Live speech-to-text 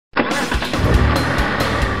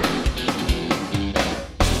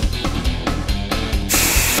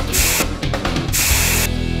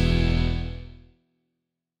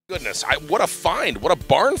goodness, what a find. What a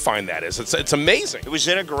barn find that is. It's amazing. It was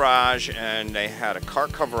in a garage, and they had a car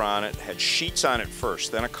cover on it, had sheets on it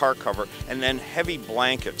first, then a car cover, and then heavy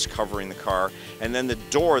blankets covering the car. And then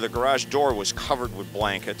the garage door was covered with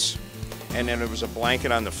blankets. And then there was a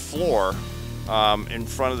blanket on the floor in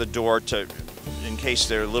front of the door in case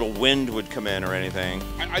their little wind would come in or anything.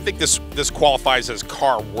 I think this qualifies as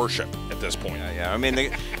car worship at this point. Yeah. I mean,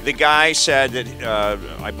 the guy said that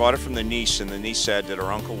I bought it from the niece, and the niece said that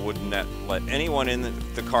her uncle wouldn't let anyone in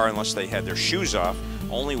the car unless they had their shoes off,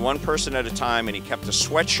 only one person at a time, and he kept a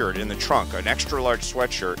sweatshirt in the trunk, an extra large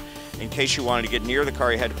sweatshirt. In case you wanted to get near the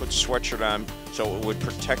car, you had to put the sweatshirt on so it would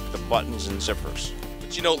protect the buttons and zippers.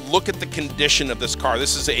 You know, look at the condition of this car.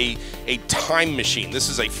 This is a time machine. This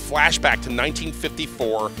is a flashback to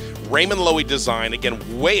 1954, Raymond Loewy design,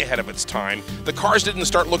 again, way ahead of its time. The cars didn't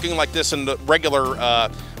start looking like this in the regular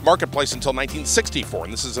marketplace until 1964,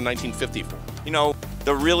 and this is a 1954. You know,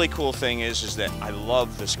 the really cool thing is that I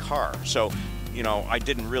love this car. So, you know, I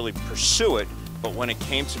didn't really pursue it, but when it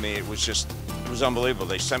came to me, it was unbelievable.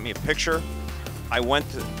 They sent me a picture. I went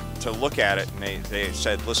to look at it, and they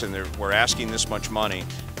said, listen, we're asking this much money.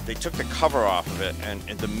 They took the cover off of it, and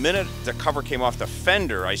the minute the cover came off the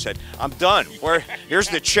fender, I said, I'm done. Here's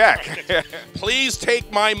the check. Please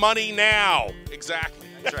take my money now. Exactly.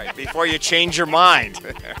 That's right, before you change your mind.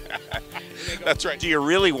 That's right. Do you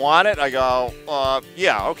really want it? I go,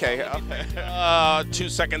 yeah, okay. 2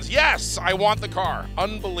 seconds. Yes, I want the car.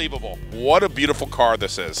 Unbelievable. What a beautiful car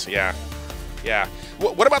this is. Yeah. Yeah.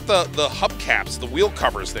 What about the hubcaps, the wheel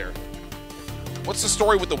covers there? What's the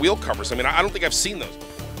story with the wheel covers? I mean, I don't think I've seen those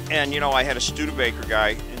before. And, you know, I had a Studebaker guy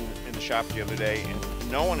in the shop the other day,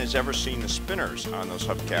 and no one has ever seen the spinners on those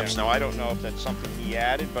hubcaps. Yeah. Now, I don't know if that's something he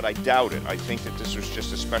added, but I doubt it. I think that this was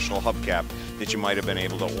just a special hubcap that you might have been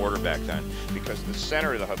able to order back then, because the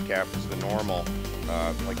center of the hubcap is the normal,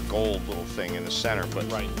 like gold little thing in the center.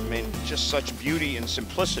 But, right. I mean, just such beauty and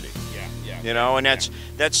simplicity. Yeah. You know, and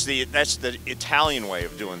that's the Italian way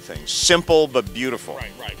of doing things. Simple but beautiful.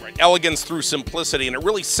 Right. Elegance through simplicity, and it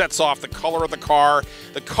really sets off the color of the car.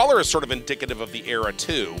 The color is sort of indicative of the era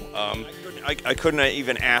too. I couldn't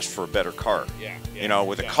even ask for a better car. Yeah. You know,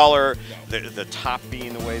 with the color, the top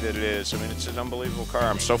being the way that it is. I mean, it's an unbelievable car.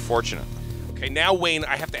 I'm so fortunate. Okay, now Wayne,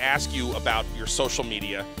 I have to ask you about your social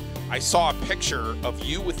media. I saw a picture of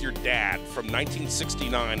you with your dad from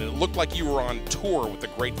 1969, and it looked like you were on tour with the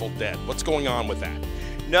Grateful Dead. What's going on with that?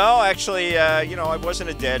 No, actually, you know, I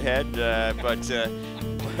wasn't a Deadhead,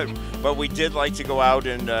 but we did like to go out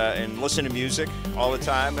and listen to music all the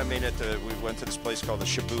time. I mean, we went to this place called the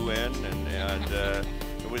Shabu Inn, and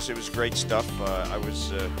it was great stuff.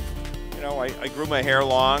 You know, I grew my hair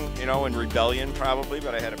long, you know, in rebellion probably,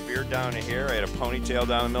 but I had a beard down to here. I had a ponytail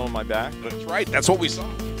down the middle of my back. That's right. That's what we saw.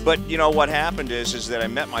 But, you know, what happened is that I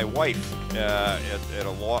met my wife at a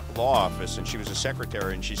law office, and she was a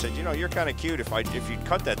secretary, and she said, you know, you're kind of cute. If you'd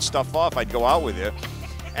cut that stuff off, I'd go out with you.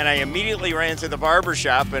 And I immediately ran to the barber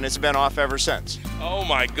shop, and it's been off ever since. Oh,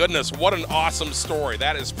 my goodness. What an awesome story.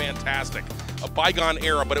 That is fantastic. A bygone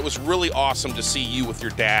era, but it was really awesome to see you with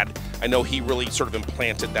your dad. I know he really sort of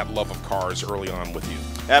implanted that love of cars early on with you.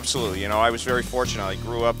 Absolutely. You know, I was very fortunate. I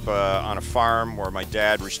grew up on a farm where my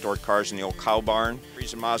dad restored cars in the old cow barn, and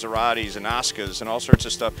Maseratis and Oscars and all sorts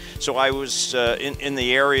of stuff. So I was in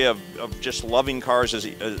the area of just loving cars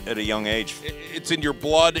at a young age. It's in your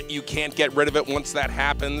blood. You can't get rid of it once that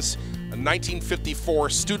happens. A 1954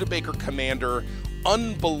 Studebaker Commander,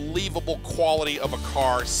 unbelievable quality of a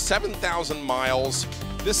car, 7,000 miles.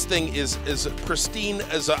 This thing is pristine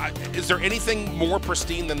as is there anything more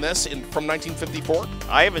pristine than this from 1954?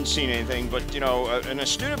 I haven't seen anything, but you know, and a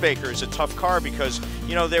Studebaker is a tough car because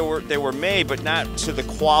you know they were made, but not to the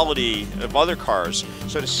quality of other cars.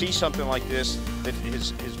 So to see something like this that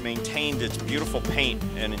has maintained its beautiful paint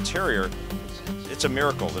and interior, it's a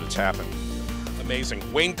miracle that it's happened. Amazing.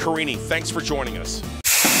 Wayne Carini, thanks for joining us.